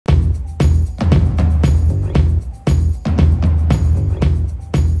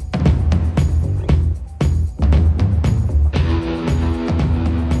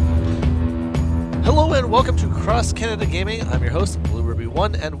Across Canada Gaming. I'm your host,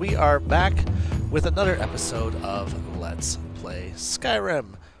 Blueburby1, and we are back with another episode of Let's Play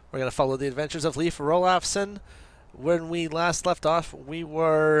Skyrim. We're going to follow the adventures of Leif Rolafson. When we last left off, we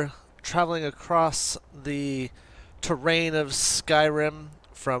were traveling across the terrain of Skyrim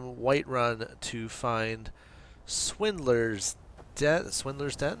from Whiterun to find Swindler's Den?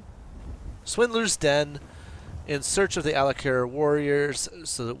 Swindler's Den, in search of the Alakir warriors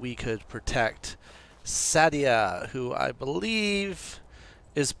so that we could protect Saadia, who I believe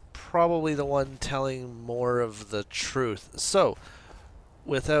is probably the one telling more of the truth. So,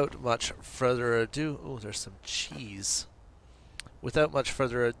 without much further ado, oh, there's some cheese. Without much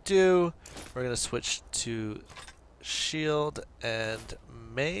further ado, we're going to switch to shield and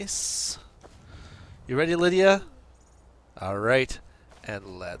mace. You ready, Lydia? Alright,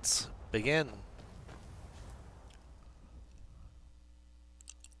 and let's begin.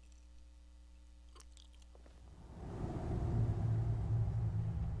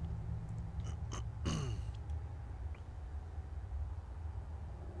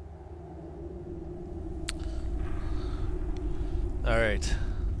 Alright.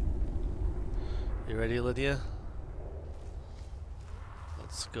 You ready, Lydia?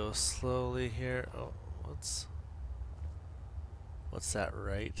 Let's go slowly here. Oh, what's that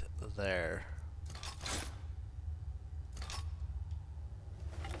right there?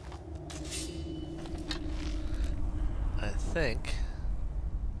 I think.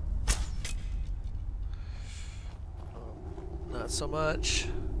 Oh, not so much.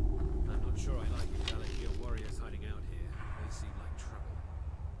 I'm not sure I like the Alakir warriors hiding out here. They seem like trouble.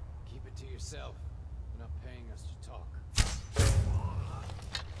 Keep it to yourself. You're not paying us to talk.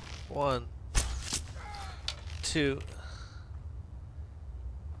 1, 2.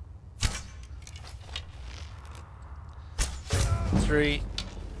 Three.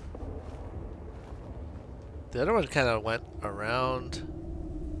 The other one kind of went around.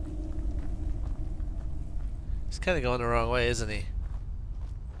 He's kind of going the wrong way, isn't he?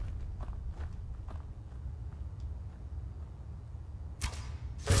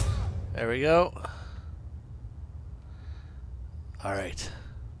 There we go. All right.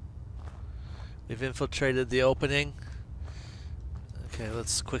 We've infiltrated the opening. Okay,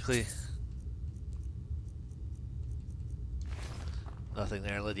 let's quickly... Nothing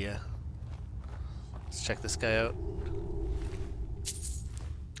there, Lydia. Let's check this guy out.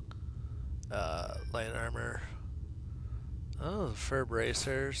 Light armor. Oh, fur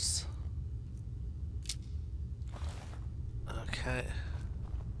bracers. Okay.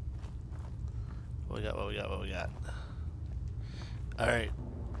 What we got? Alright.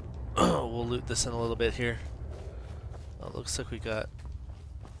 We'll loot this in a little bit here. Oh, it looks like we got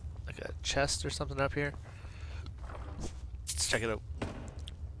like a chest or something up here. Let's check it out.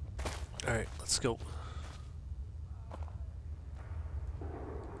 Alright, let's go.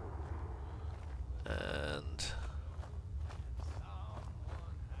 And...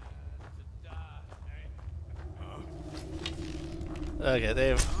 okay,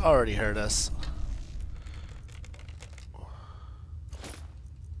 they've already heard us.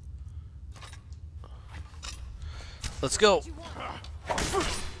 Let's go.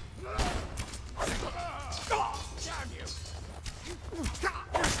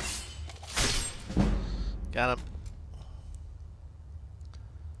 Got him.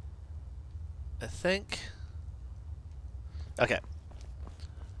 I think. Okay.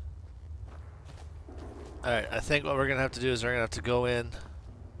 Alright, I think what we're going to have to do is we're going to have to go in,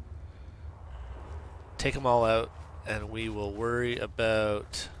 take them all out, and we will worry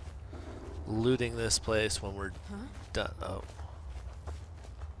about looting this place when we're done. Oh.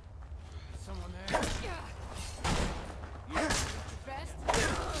 Someone there?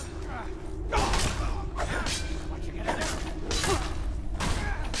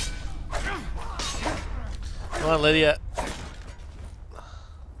 Come on, Lydia.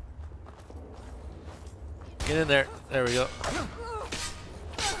 Get in there. There we go.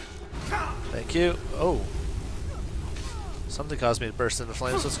 Thank you. Oh. Something caused me to burst into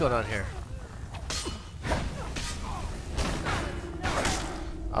flames. What's going on here?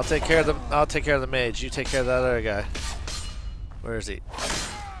 I'll take care of the mage. You take care of that other guy. Where is he?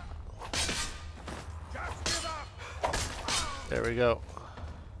 There we go.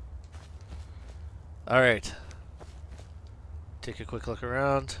 Alright. Take a quick look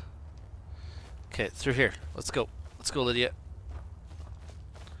around. Okay, through here. Let's go. Let's go, Lydia.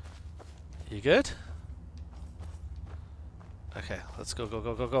 You good? Okay, let's go, go,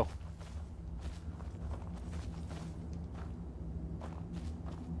 go, go, go.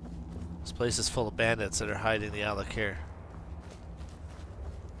 This place is full of bandits that are hiding the Alakir.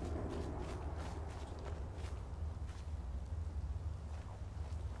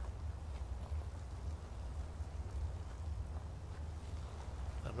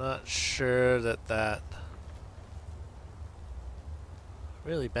 not sure that that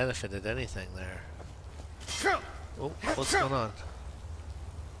really benefited anything there. Oh, what's going on?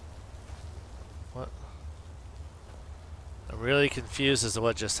 What? I'm really confused as to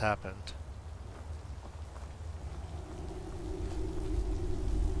what just happened.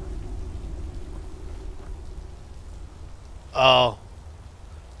 Oh.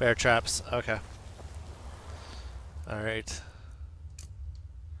 Bear traps. Okay. Alright.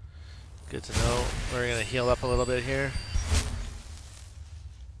 Good to know. We're going to heal up a little bit here.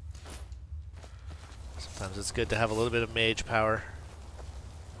 Sometimes it's good to have a little bit of mage power.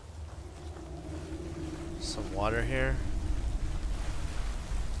 Some water here.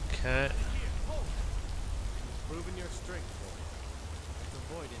 Okay. Proven your strength, boy. Let's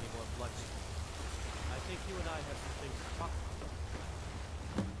avoid any more bloodshed. I think you and I have some things to talk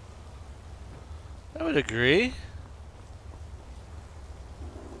about. I would agree.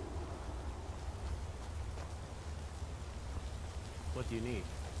 What do you need?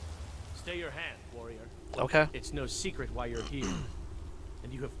 Stay your hand, warrior. Okay. It's no secret why you're here,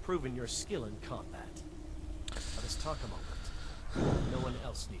 and you have proven your skill in combat. Let us talk a moment. No one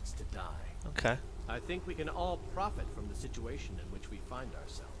else needs to die. Okay. I think we can all profit from the situation in which we find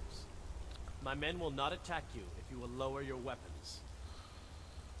ourselves. My men will not attack you if you will lower your weapons.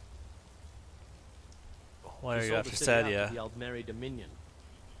 Why are We you sold after the city out Saadia? to the Aldmeri Dominion.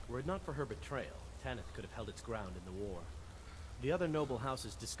 Were it not for her betrayal, Tanith could have held its ground in the war. The other noble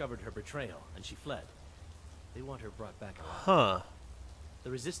houses discovered her betrayal, and she fled. They want her brought back alive. Huh.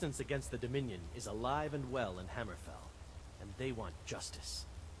 The resistance against the Dominion is alive and well in Hammerfell, and they want justice.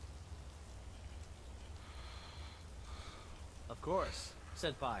 Of course,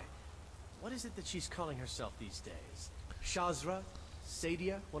 Senpai. What is it that she's calling herself these days? Shazra?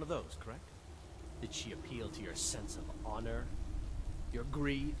 Saadia? One of those, correct? Did she appeal to your sense of honor? Your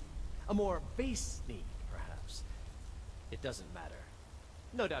greed? A more base need, perhaps? It doesn't matter.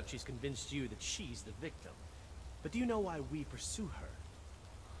 No doubt she's convinced you that she's the victim. But do you know why we pursue her?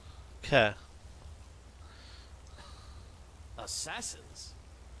 Okay. Assassins?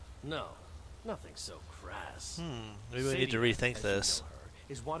 No, nothing so crass. Maybe we need to Saadia, rethink as this. you know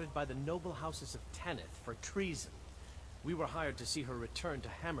her, is wanted by the noble houses of Tanith for treason. We were hired to see her return to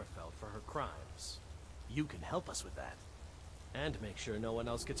Hammerfell for her crimes. You can help us with that. And make sure no one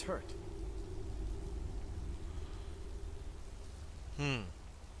else gets hurt.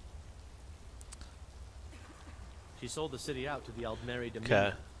 She sold the city out to the Aldmeri Dominion.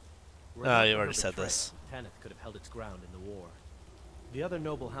 Okay. Were it Ah, not you for her already said betrayal, this. Tanith could have held its ground in the war. The other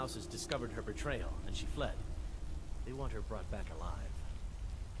noble houses discovered her betrayal, and she fled. They want her brought back alive.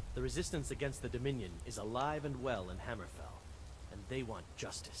 The resistance against the Dominion is alive and well in Hammerfell, and they want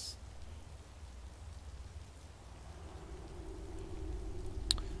justice.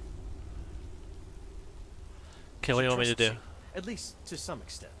 Okay, what do you want me to do? She trusts you, at least to some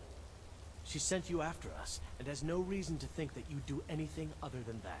extent. She sent you after us, and has no reason to think that you'd do anything other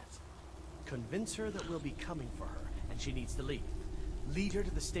than that. Convince her that we'll be coming for her, and she needs to leave. Lead her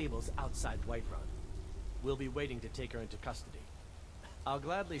to the stables outside Whiterun. We'll be waiting to take her into custody. I'll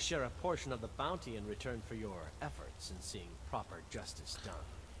gladly share a portion of the bounty in return for your efforts in seeing proper justice done.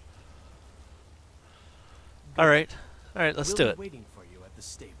 Alright, let's We'll do be it. waiting for you at the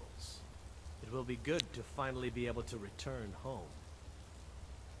stables. It will be good to finally be able to return home.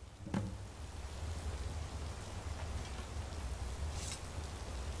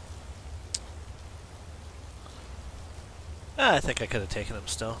 I think I could have taken him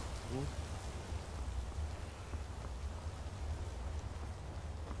still.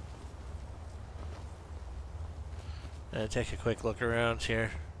 Take a quick look around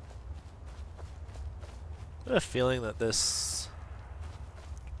here. I have a feeling that this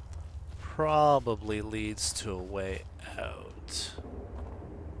probably leads to a way out.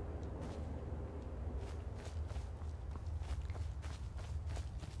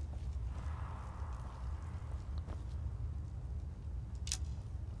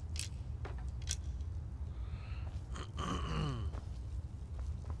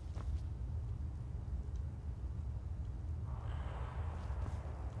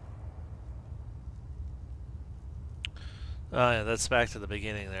 Oh yeah, that's back to the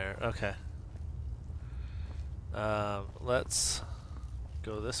beginning there. Okay. Let's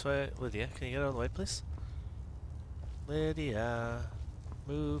go this way. Lydia, can you get out of the way, please? Lydia.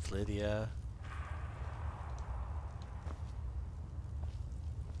 Move, Lydia.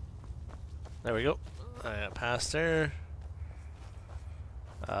 There we go. I got past her.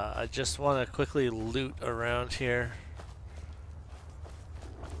 I just want to quickly loot around here.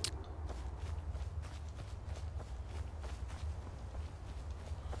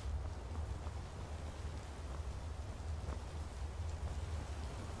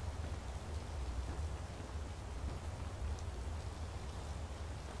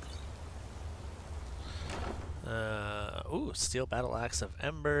 Ooh, steel battle axe of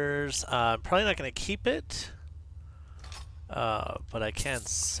embers. I'm probably not going to keep it, but I can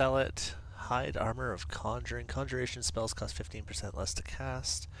sell it. Hide armor of conjuring. Conjuration spells cost 15% less to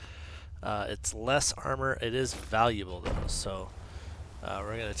cast. It's less armor. It is valuable though, so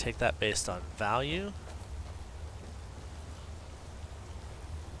we're going to take that based on value.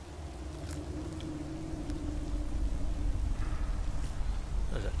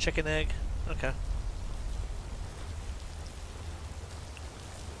 There's a chicken egg. Okay.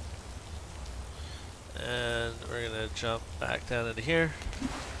 And we're going to jump back down into here.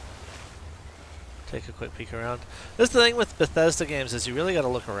 Take a quick peek around. This is the thing with Bethesda games is you really got to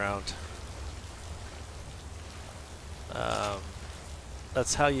look around.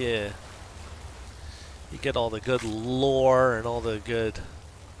 That's how you get all the good lore and all the good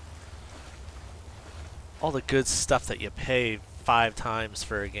stuff that you pay 5 times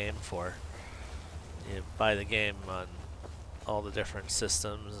for a game for. You buy the game on all the different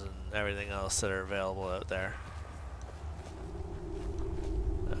systems and everything else that are available out there.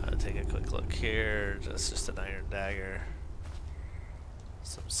 Take a quick look here. Just an iron dagger.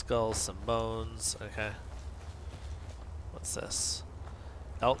 Some skulls, some bones. Okay. What's this?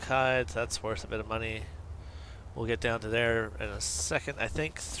 Elk hide. That's worth a bit of money. We'll get down to there in a second. I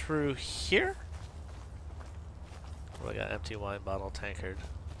think through here. Oh, I got empty wine bottle tankard.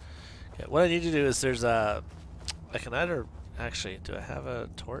 Okay. What I need to do is there's a. I can either actually. Do I have a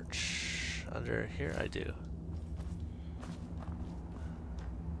torch under here? I do.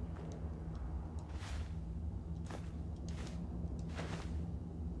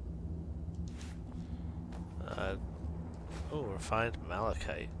 Oh, refined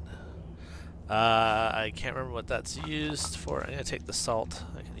malachite. I can't remember what that's used for. I'm going to take the salt.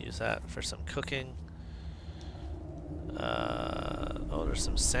 I can use that for some cooking. Oh, there's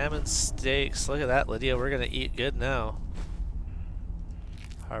some salmon steaks. Look at that, Lydia. We're going to eat good now.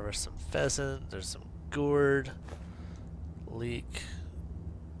 Harvest some pheasant. There's some gourd. Leek.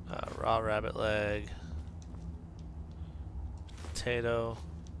 Raw rabbit leg. Potato.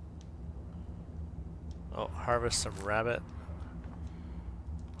 Oh, harvest some rabbit.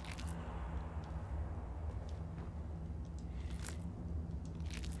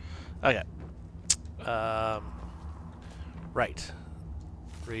 Okay. Right.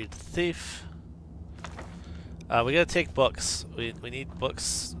 Read thief. We gotta take books. We need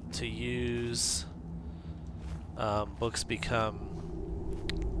books to use. Books become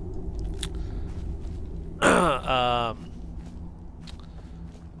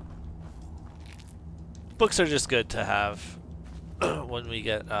books are just good to have when we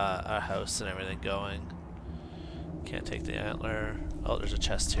get our house and everything going. Can't take the antler. Oh, there's a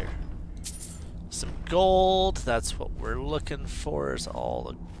chest here. Some gold. That's what we're looking for, is all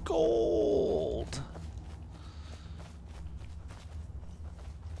the gold.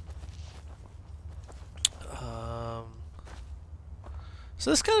 So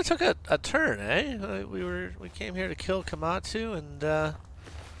this kind of took a turn, eh? We came here to kill Kematu, and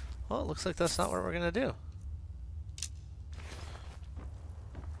well, it looks like that's not what we're gonna do.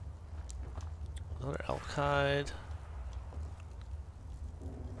 Another elk hide.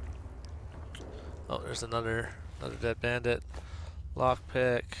 Oh, there's another dead bandit.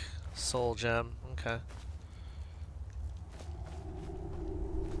 Lockpick, soul gem. Okay.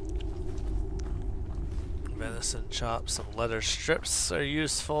 Venison chops, some leather strips are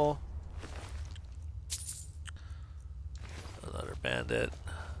useful. Another bandit.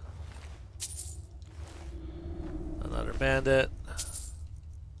 Another bandit.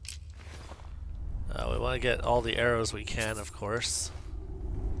 We want to get all the arrows we can, of course.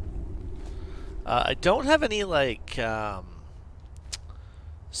 I don't have any like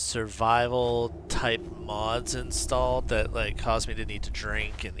survival type mods installed that like cause me to need to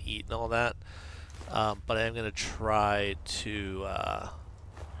drink and eat and all that. But I am going to try to I'm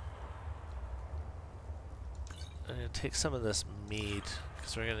going to take some of this mead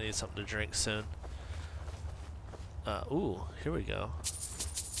because we're going to need something to drink soon. Ooh, here we go.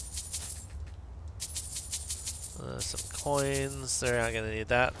 Some coins. They're not going to need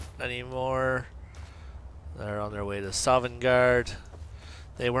that anymore. They're on their way to Sovngarde.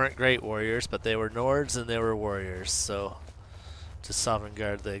 They weren't great warriors, but they were Nords and they were warriors. So to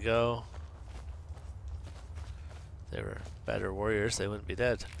Sovngarde they go. If they were better warriors, they wouldn't be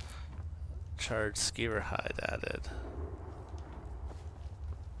dead. Charred skeever hide added.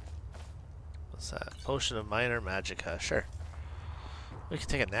 What's that? Potion of minor magicka. Sure. We can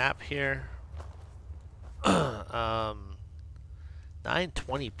take a nap here.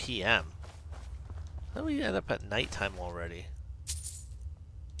 9:20 p.m. How do we end up at nighttime already?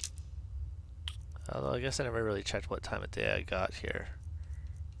 Although I guess I never really checked what time of day I got here.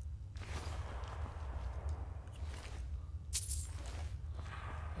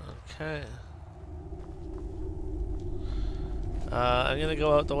 Okay. I'm gonna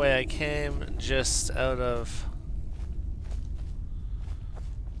go out the way I came, just out of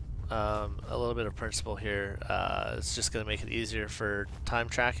a little bit of principle here. It's just gonna make it easier for time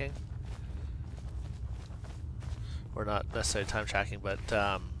tracking. Or not necessarily time tracking, but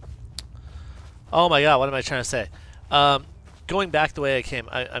oh my god, what am I trying to say? Going back the way I came,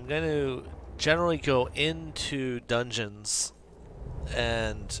 I'm going to generally go into dungeons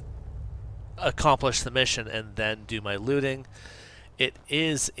and accomplish the mission and then do my looting. It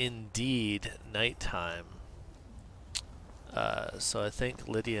is indeed nighttime. So I think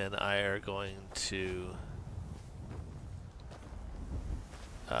Lydia and I are going to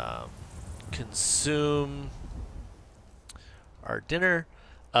consume our dinner.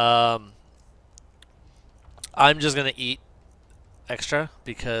 I'm just gonna eat extra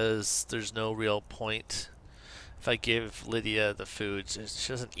because there's no real point. If I give Lydia the food, she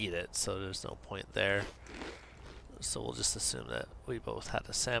doesn't eat it, so there's no point there. So we'll just assume that we both had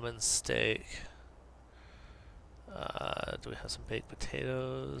a salmon steak. Do we have some baked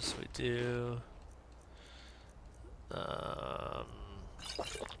potatoes? We do.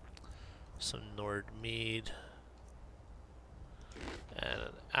 Some Nord mead. And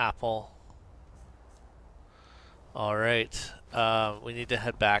an apple. Alright. We need to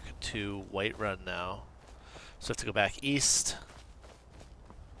head back to Whiterun now. So we have to go back east.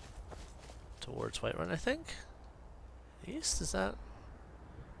 Towards Whiterun, I think? East, is that?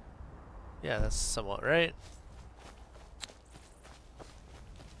 Yeah, that's somewhat right.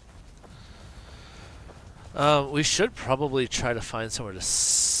 We should probably try to find somewhere to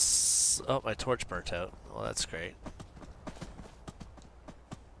oh, my torch burnt out. Well, that's great.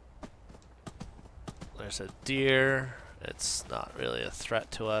 There's a deer. It's not really a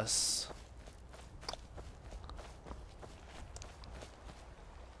threat to us.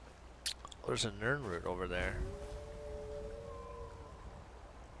 There's a Nirnroot over there.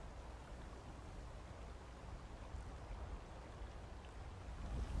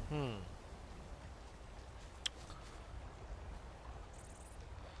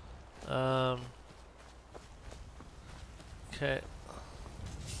 Okay.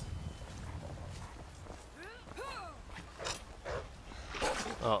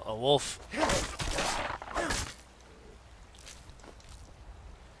 Oh, a wolf.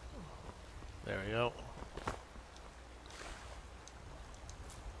 There we go.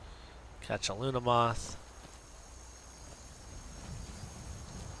 Catch a Luna moth.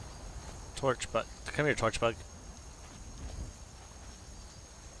 Torch bug. Come here, torch bug.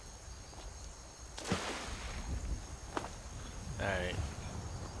 Alright.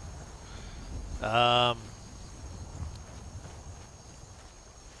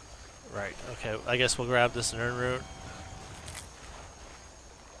 Right, okay, I guess we'll grab this Nirnroot.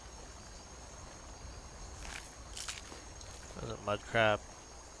 There's a mud crab.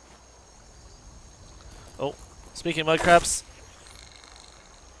 Oh, speaking of mud crabs.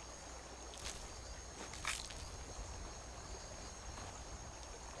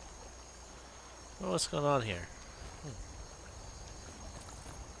 Oh, what's going on here?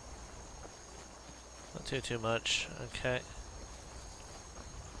 Not too much. Okay.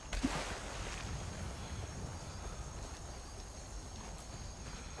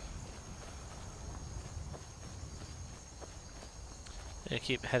 I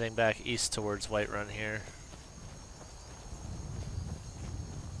keep heading back east towards Whiterun here.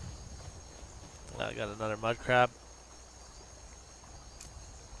 I got another mud crab.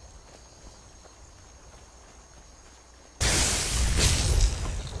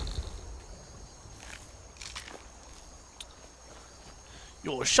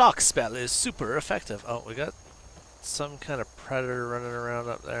 Your shock spell is super effective. Oh, we got some kind of predator running around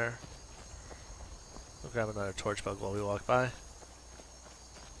up there. We'll grab another torch bug while we walk by.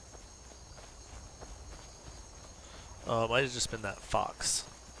 Oh, it might have just been that fox.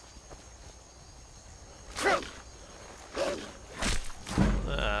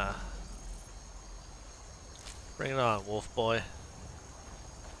 Bring it on, wolf boy.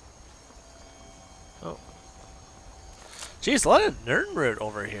 Oh. Jeez, a lot of Nirnroot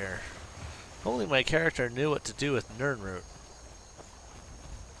over here. Only my character knew what to do with Nirnroot.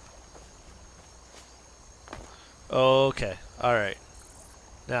 Okay, alright.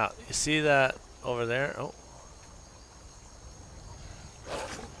 Now, you see that over there? Oh.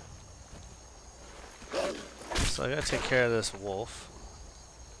 So I gotta take care of this wolf.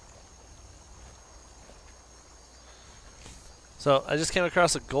 So I just came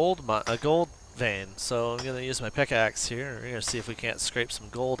across a gold vein. So I'm going to use my pickaxe here. We're going to see if we can't scrape some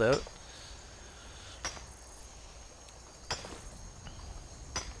gold out.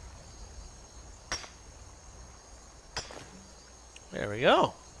 There we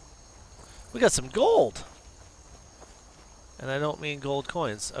go. We got some gold. And I don't mean gold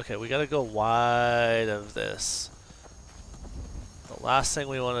coins. Okay, we got to go wide of this. The last thing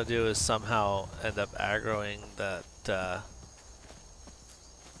we want to do is somehow end up aggroing that the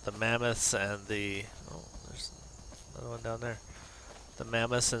mammoths and the... Oh, there's another one down there. The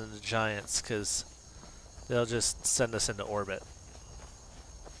mammoths and the giants, because they'll just send us into orbit.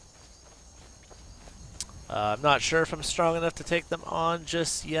 I'm not sure if I'm strong enough to take them on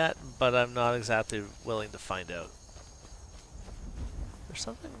just yet, but I'm not exactly willing to find out. There's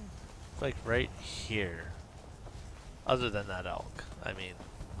something like right here, other than that elk. I mean,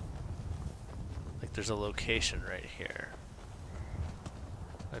 like there's a location right here.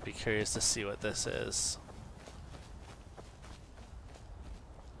 I'd be curious to see what this is.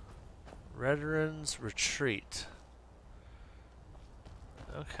 Veterans Retreat.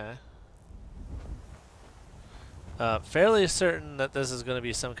 Okay. Fairly certain that this is going to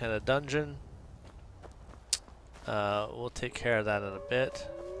be some kind of dungeon. We'll take care of that in a bit.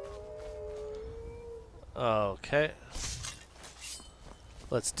 Okay.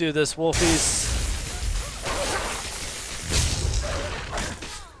 Let's do this, wolfies.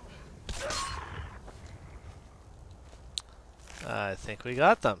 I think we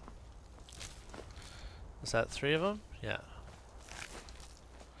got them. Was that 3 of them? Yeah.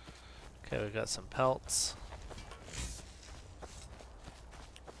 Okay, we've got some pelts.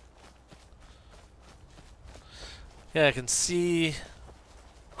 Yeah, I can see...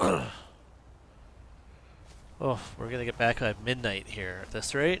 Oh, we're gonna get back by midnight here at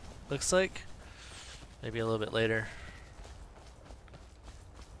this rate, looks like. Maybe a little bit later.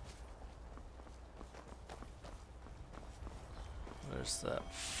 There's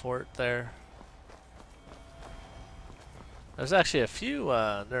that fort there. There's actually a few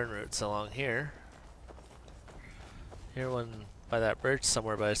Nern routes along here. Here one by that bridge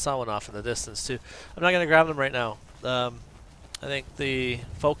somewhere, but I saw one off in the distance too. I'm not gonna grab them right now. I think the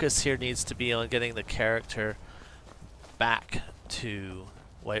focus here needs to be on getting the character back to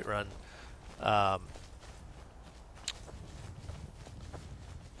Whiterun.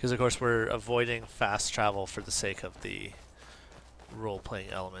 Because of course we're avoiding fast travel for the sake of the role-playing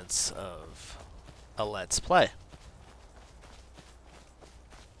elements of a Let's Play.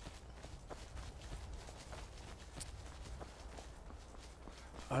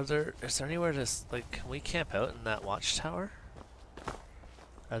 Is there anywhere to, like, can we camp out in that watchtower?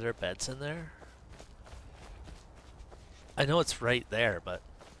 Are there beds in there? I know it's right there, but...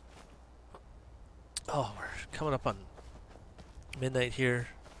 Oh, we're coming up on midnight here.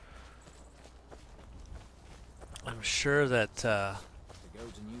 I'm sure that To go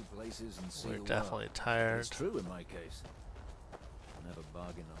to new places and see we're the definitely world. tired. It's true in my case. Never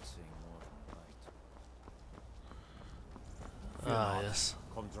bargain on seeing more than I liked. Ah, yes.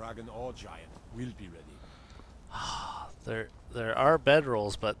 Come dragon or giant, we'll be ready. There are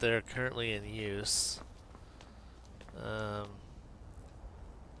bedrolls, but they're currently in use. I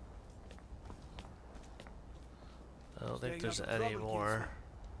don't think there's any more.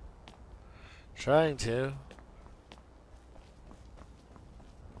 Trying to.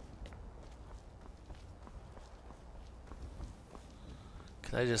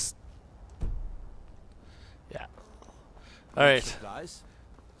 Can I just... Yeah. Alright. Supplies?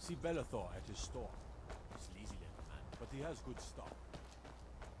 See Bellathor at his store. He's lazy little man, but he has good stuff.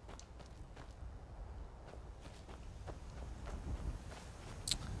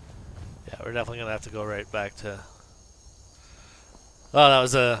 Yeah, we're definitely gonna have to go right back to... Oh,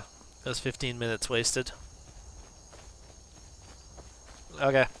 that was 15 minutes wasted.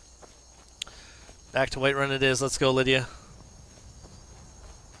 Okay. Back to Whiterun it is. Let's go, Lydia.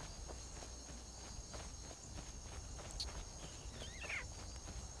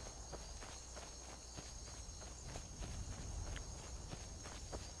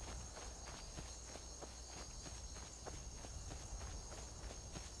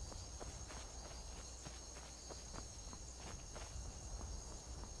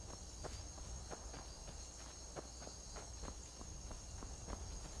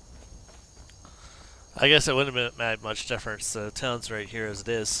 I guess it wouldn't have made much difference. The town's right here as it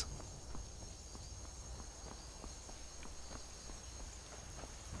is.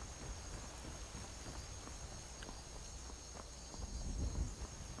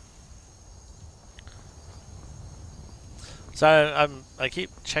 So I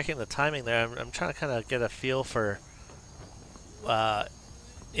keep checking the timing there. I'm trying to kind of get a feel for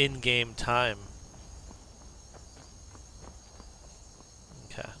in-game time.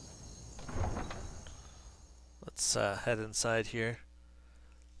 Okay. Let's head inside here.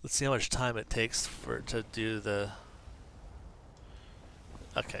 Let's see how much time it takes for it to do the...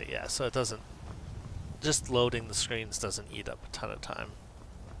 Okay, yeah, so it doesn't... Just loading the screens doesn't eat up a ton of time.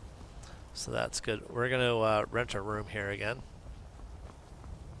 So that's good. We're going to rent a room here again.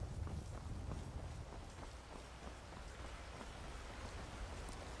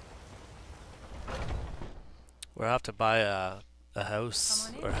 We'll have to buy a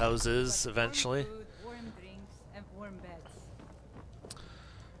house or houses eventually. Warm drinks and warm beds.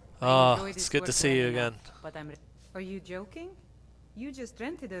 Oh, it's good to see you again. But Are you joking? You just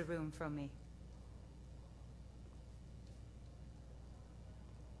rented a room from me.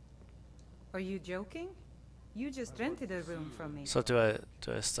 Are you joking? You just rented a room from me. So do I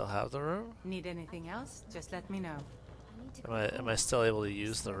still have the room? Need anything else? Just let me know. Am I still able to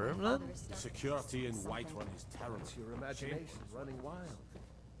use the room then? The security in Whiterun is terrible. It's your imagination running wild.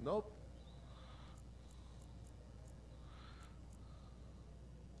 Nope.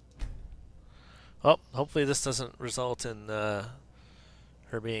 Oh, hopefully this doesn't result in her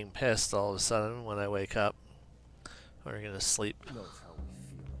being pissed all of a sudden when I wake up. We're gonna sleep. Knows how we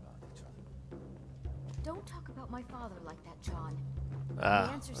feel about each other. Don't talk about my father like that, John.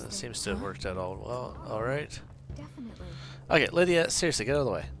 Ah, that seems to have worked out all well. All right. Definitely. Okay, Lydia, seriously, get out of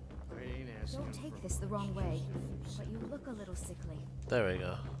the way. Don't take this the wrong way, but you look a little sickly. There we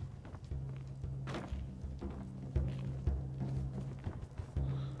go.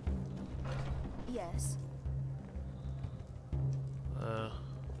 Yes.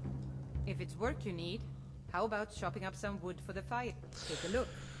 If it's work you need, how about chopping up some wood for the fire? Take a look.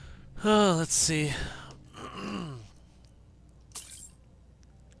 Oh, let's see.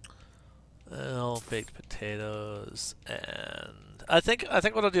 Oh, baked potatoes, and I think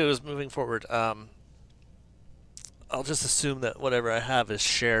what I'll do is moving forward. I'll just assume that whatever I have is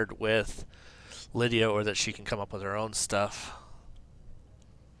shared with Lydia, or that she can come up with her own stuff.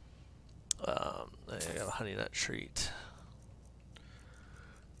 I got a honey nut treat.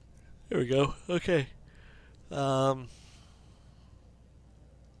 There we go. Okay.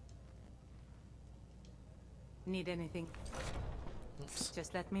 Need anything? Oops.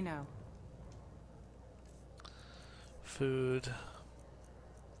 Just let me know. Food.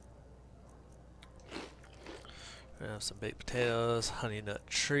 We have some baked potatoes, honey nut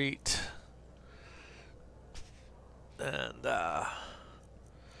treat, and there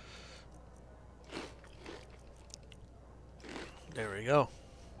we go.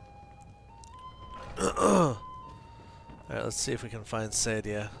 Alright, let's see if we can find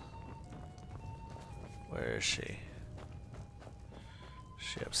Saadia. Where is she? Is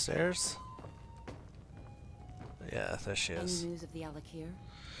she upstairs? Yeah, there she is. Any news of the Alakir?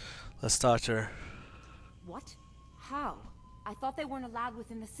 Let's talk to her. What? How? I thought they weren't allowed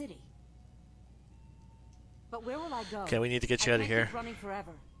within the city. But where will I go? Okay, we need to get you out of here. Keep running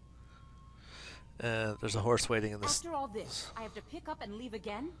forever. There's a horse waiting in this. After all this, I have to pick up and leave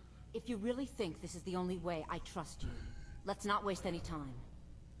again? If you really think this is the only way, I trust you. Let's not waste any time.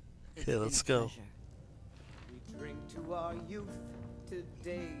 Okay, let's go. We drink to our youth,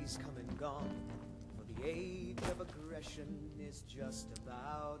 today's come and gone. For the age of aggression is just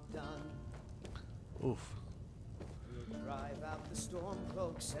about done. Oof. We'll drive out the storm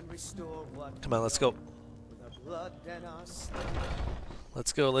cloaks and restore what. Come on, let's go. With our blood and our skin.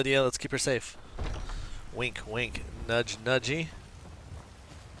 Let's go, Lydia. Let's keep her safe. Wink, wink. Nudge, nudgy.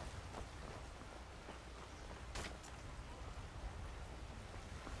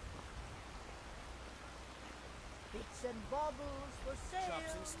 Bits and baubles for sale.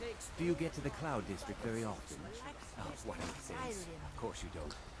 Chops and steaks. Do you get to the Cloud District very often? Oh, what a face. Of course you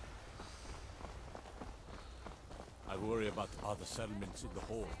don't. I worry about other settlements in the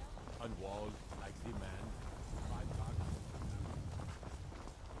Horde. Unwalled, lightly manned. 5 targets.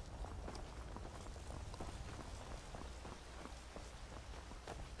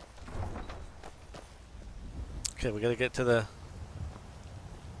 Okay, we gotta get to the...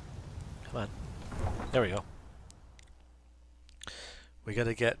 Come on. There we go. We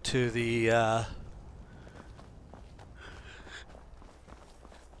gotta get to the,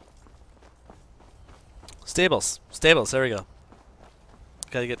 Stables. Stables, there we go.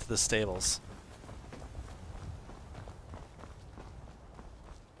 Gotta get to the stables.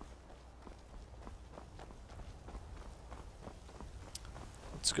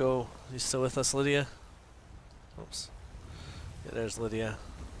 Let's go. Are you still with us, Lydia? Oops. Yeah, there's Lydia.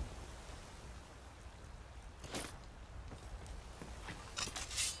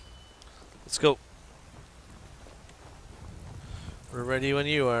 Let's go. We're ready when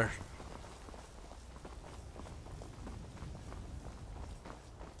you are.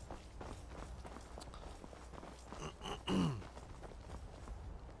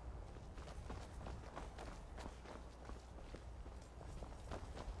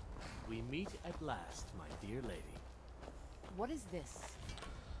 We meet at last, my dear lady. What is this?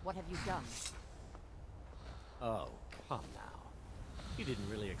 What have you done? Oh, come now. You didn't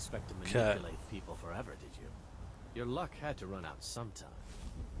really expect to 'Kay. manipulate people forever, did you? Your luck had to run out sometime.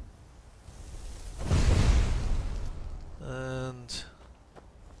 And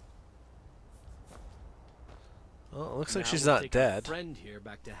well, it looks like Now she's we'll not take our dead. friend here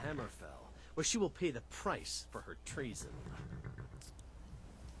back to Hammerfell, where she will pay the price for her treason.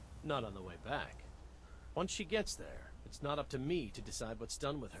 Not on the way back. Once she gets there, it's not up to me to decide what's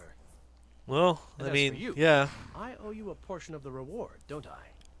done with her. Well, And I as mean, for you, yeah. I owe you a portion of the reward, don't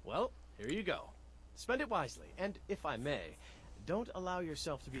I? Well, here you go. Spend it wisely, and if I may, don't allow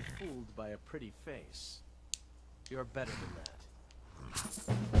yourself to be fooled by a pretty face. You're better than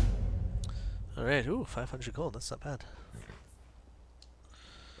that. All right. Ooh, 500 gold. That's not bad.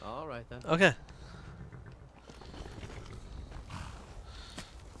 All right, then. Okay.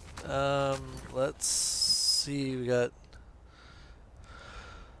 Let's see. We got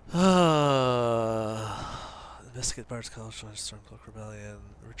investigate Bard's College, join Stormcloak Rebellion,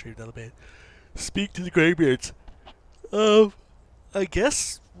 retrieve Delabate, speak to the Greybeards. I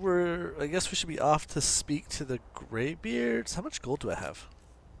guess we should be off to speak to the Greybeards. How much gold do I have?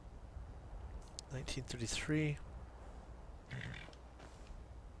 1933.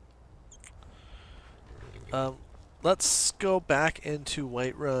 Let's go back into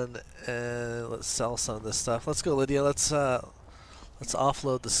Whiterun and let's sell some of this stuff. Let's go, Lydia. Let's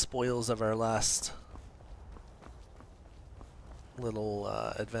offload the spoils of our last little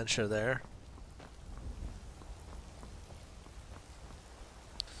adventure there.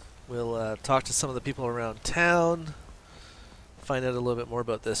 We'll talk to some of the people around town, find out a little bit more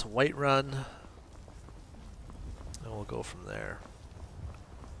about this Whiterun, and we'll go from there.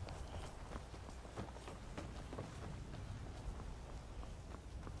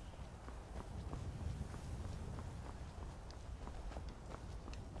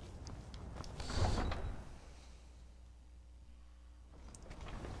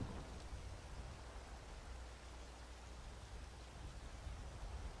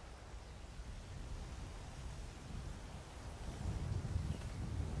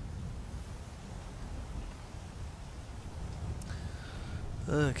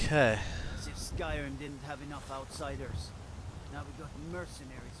 Okay. As if Skyrim didn't have enough outsiders. Now we got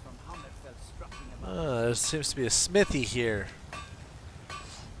mercenaries from Hammerfell strutting about. There seems to be a smithy here.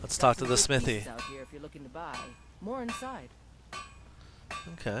 Let's talk to the smithy. Out here if you're looking to buy. More inside.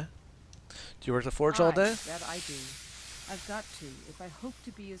 Okay. Do you work the forge all day? That I do. I've got to, if I hope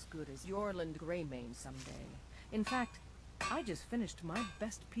to be as good as Yorland Greymane someday. In fact, I just finished my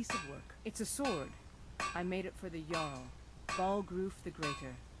best piece of work. It's a sword. I made it for the Jarl, Balgroof the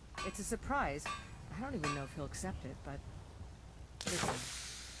Greater. It's a surprise. I don't even know if he'll accept it, but... Listen,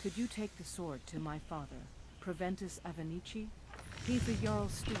 could you take the sword to my father, Proventus Avenici? He's the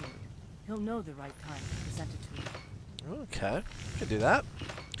Jarl's steward. He'll know the right time to present it to you. Okay, can do that.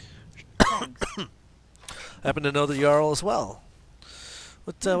 Thanks. I happen to know the Jarl as well.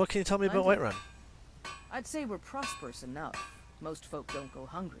 What can you tell me about Whiterun? I'd say we're prosperous enough. Most folk don't go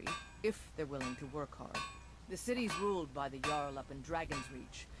hungry, if they're willing to work hard. The city's ruled by the Jarl up in Dragon's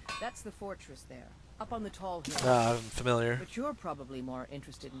Reach. That's the fortress there, up on the tall hill. I'm familiar. But you're probably more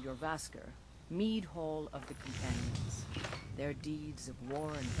interested in your Vasker, Mead Hall of the Companions. Their deeds of war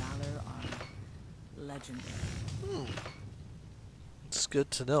and valor are legendary. It's good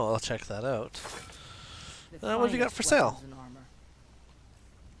to know. I'll check that out. The What have you got finest for sale? weapons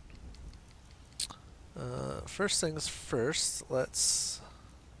and armor. First things first, let's...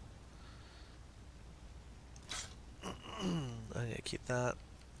 I need to keep that.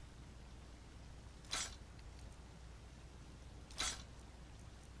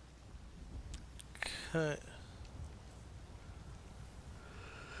 Okay.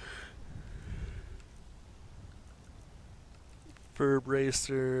 Fur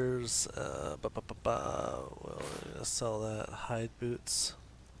bracers, we'll sell that. Hide boots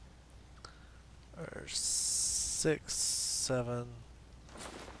are 6, 7.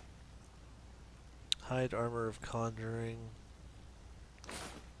 Hide armor of conjuring.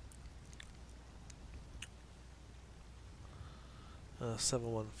 Uh,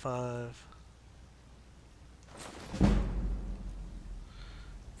 715.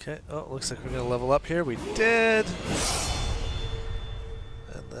 Okay, oh, looks like we're gonna level up here. We did!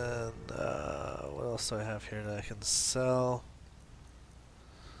 And then, what else do I have here that I can sell?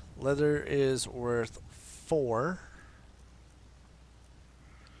 Leather is worth 4.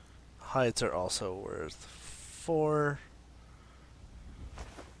 Hides are also worth 4.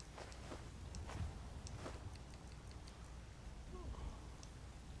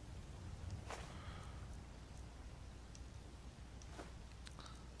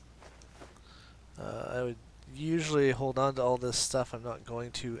 I would usually hold on to all this stuff. I'm not going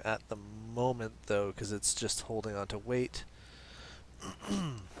to at the moment, though, because it's just holding on to weight.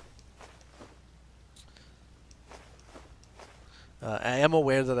 I am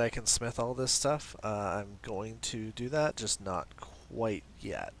aware that I can smith all this stuff. I'm going to do that, just not quite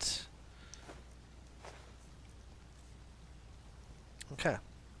yet. Okay.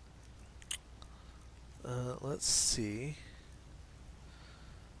 Let's see.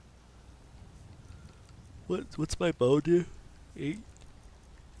 What's my bow do? 8?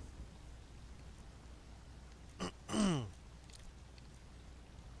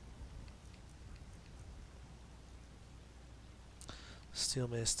 Steel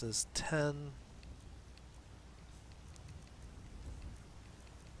mace does 10.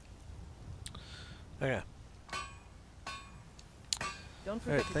 Okay. Don't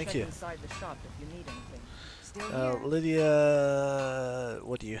forget to thank check you. inside the shop if you need anything. Still here. Lydia,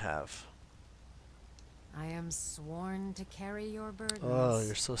 what do you have? I am sworn to carry your burdens. Oh,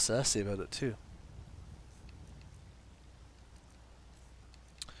 you're so sassy about it too.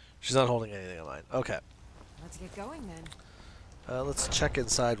 She's not holding anything of mine. Okay. Let's get going then. Let's check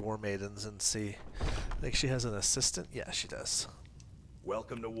inside War Maidens and see. I think she has an assistant. Yeah, she does.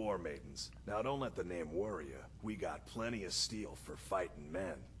 Welcome to War Maidens. Now don't let the name worry you. We got plenty of steel for fighting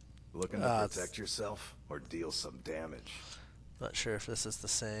men. Looking to protect yourself or deal some damage? Not sure if this is the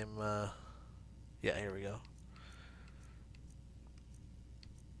same. Yeah, here we go.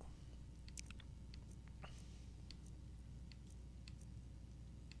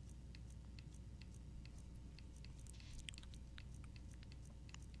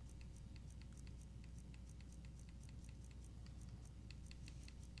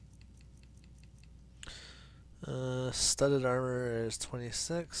 Studded armor is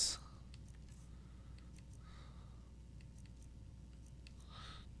 26.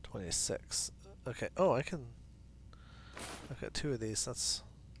 26. Okay. Oh, I can. I've got 2 of these. That's.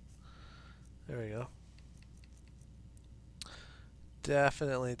 There we go.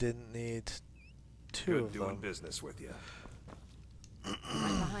 Definitely didn't need 2 Good of doing them. business with you. Right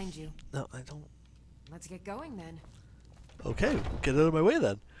behind you. No, I don't. Let's get going then. Okay, get out of my way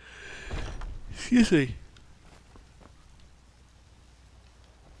then. Excuse me.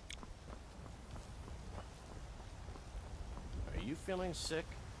 Are you feeling sick?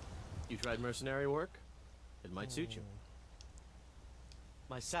 You tried mercenary work? It might suit you.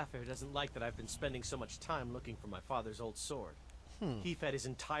 My Sapphire doesn't like that I've been spending so much time looking for my father's old sword. He fed his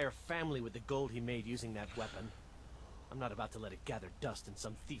entire family with the gold he made using that weapon. I'm not about to let it gather dust in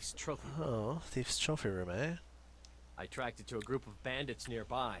some thief's trophy room. Oh, thief's trophy room, eh? I tracked it to a group of bandits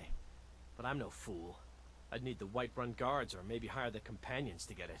nearby, but I'm no fool. I'd need the Whiterun guards or maybe hire the companions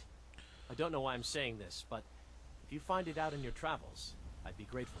to get it. I don't know why I'm saying this, but if you find it out in your travels, I'd be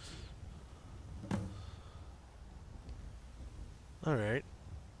grateful to you. Alright.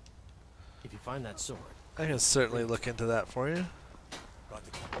 If you find that sword, I can certainly look into that for you. Got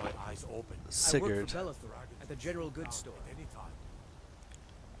to keep my eyes open. Sigurd. I work for Belethor at the general goods store. Anytime.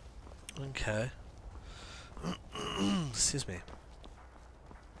 Okay. Excuse me.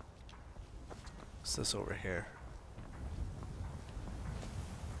 What's this over here?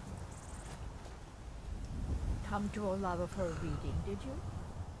 Come to a love of her reading, did you?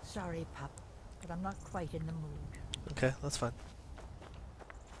 Sorry, pup, but I'm not quite in the mood. Okay, that's fine.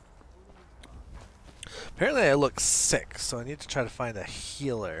 Apparently I look sick, so I need to try to find a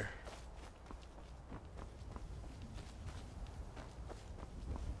healer.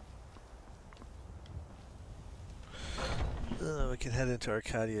 We can head into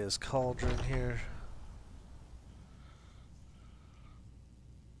Arcadia's cauldron here.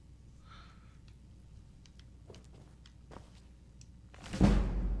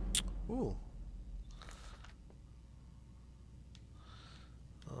 Ooh.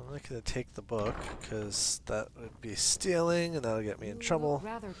 I'm not going to take the book, because that would be stealing, and that'll get me in trouble. Look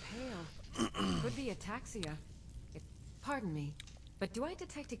rather pale. Could be ataxia. Pardon me, but do I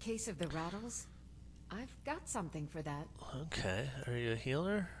detect a case of the rattles? I've got something for that. Okay, are you a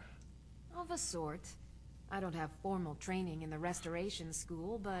healer? Of a sort. I don't have formal training in the restoration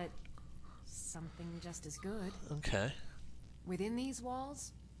school, but something just as good. Okay. Within these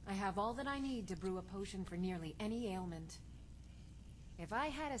walls, I have all that I need to brew a potion for nearly any ailment. If I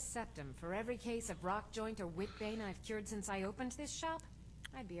had a septum for every case of rock joint or whitbane I've cured since I opened this shop,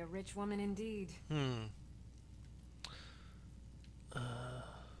 I'd be a rich woman indeed.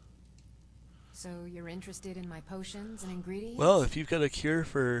 So you're interested in my potions and ingredients? Well, if you've got a cure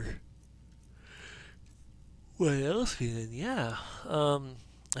for what else, then yeah.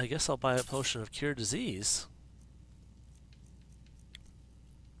 I guess I'll buy a potion of cure disease.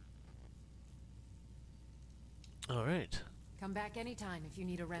 All right. Come back anytime if you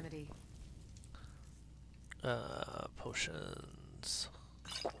need a remedy. Potions.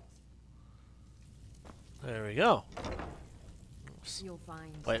 There we go. Oops. You'll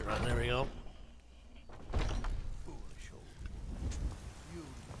find. Wait, run. There we go.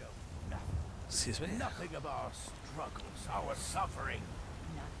 Excuse me. Nothing of our struggles, our suffering.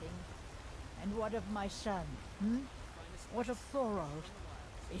 Nothing. And what of my son? What of Thorold?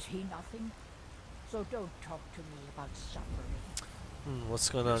 Is he nothing? So don't talk to me about suffering. What's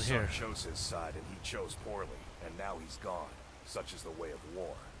going on here? His son chose his side, and he chose poorly, and now he's gone. Such is the way of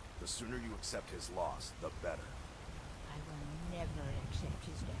war. The sooner you accept his loss, the better. I will never accept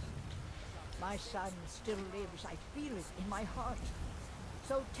his death. My son still lives. I feel it in my heart.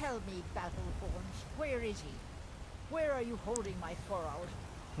 So tell me, Battleborns, where is he? Where are you holding my Thorold?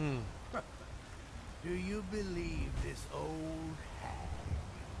 Do you believe this old hag?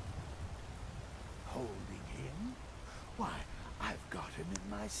 Holding him? Why, I've got him in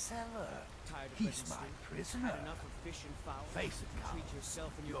my cellar. He's my prisoner. Enough of fish and fowl. Face it, Carl. Treat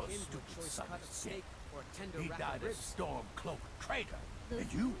yourself and your kin to a choice cut of steak or a tender He rack died of as ribs. storm-cloaked traitor.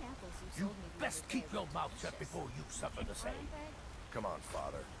 And you best keep your mouth shut before you suffer the same. Come on,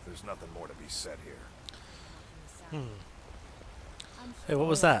 Father. There's nothing more to be said here. Hey, what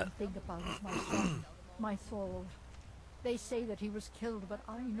was that? Think about it, my son, my Thorold. They say that he was killed, but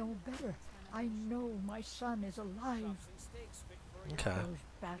I know better. I know my son is alive. Okay. Those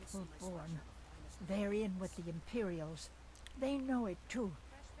Battleborn, they're in with the Imperials. They know it too,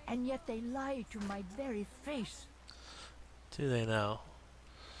 and yet they lie to my very face. Do they now?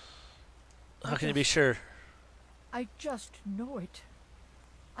 How can you be sure? I just know it.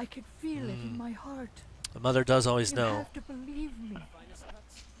 I can feel it in my heart. The mother does always You know. have to believe me.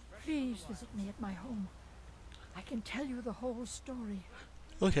 Please visit me at my home. I can tell you the whole story.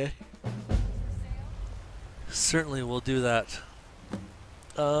 Okay. Certainly will do that.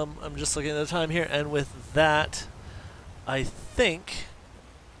 I'm just looking at the time here, and with that, I think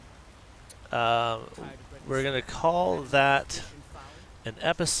we're going to call that an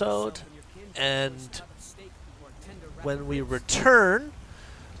episode, and when we return,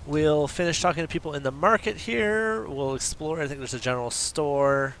 we'll finish talking to people in the market here. We'll explore. I think there's a general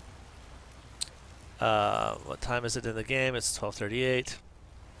store. What time is it in the game? It's 12:38.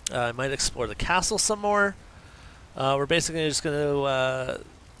 I might explore the castle some more. We're basically just going to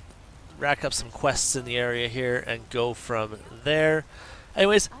rack up some quests in the area here and go from there.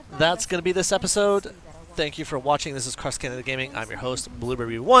 Anyways, that's going to be this episode. Thank you for watching. This is Cross Canada Gaming. I'm your host,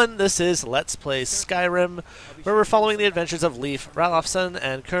 Blueburby1. This is Let's Play Skyrim, where we're following the adventures of Leif Ralofsson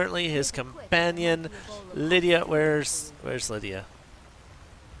and currently his companion, Lydia. Where's Lydia?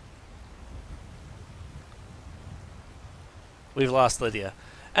 We've lost Lydia.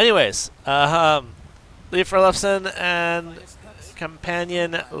 Anyways, Leif Ralofsson and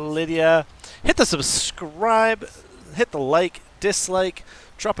companion Lydia. Hit the subscribe, hit the like, dislike,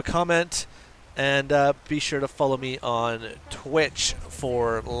 drop a comment, and be sure to follow me on Twitch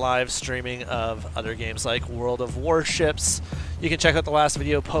for live streaming of other games like World of Warships. You can check out the last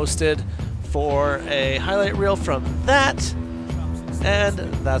video posted for a highlight reel from that. And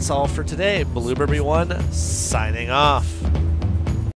that's all for today. Blueburby1 signing off.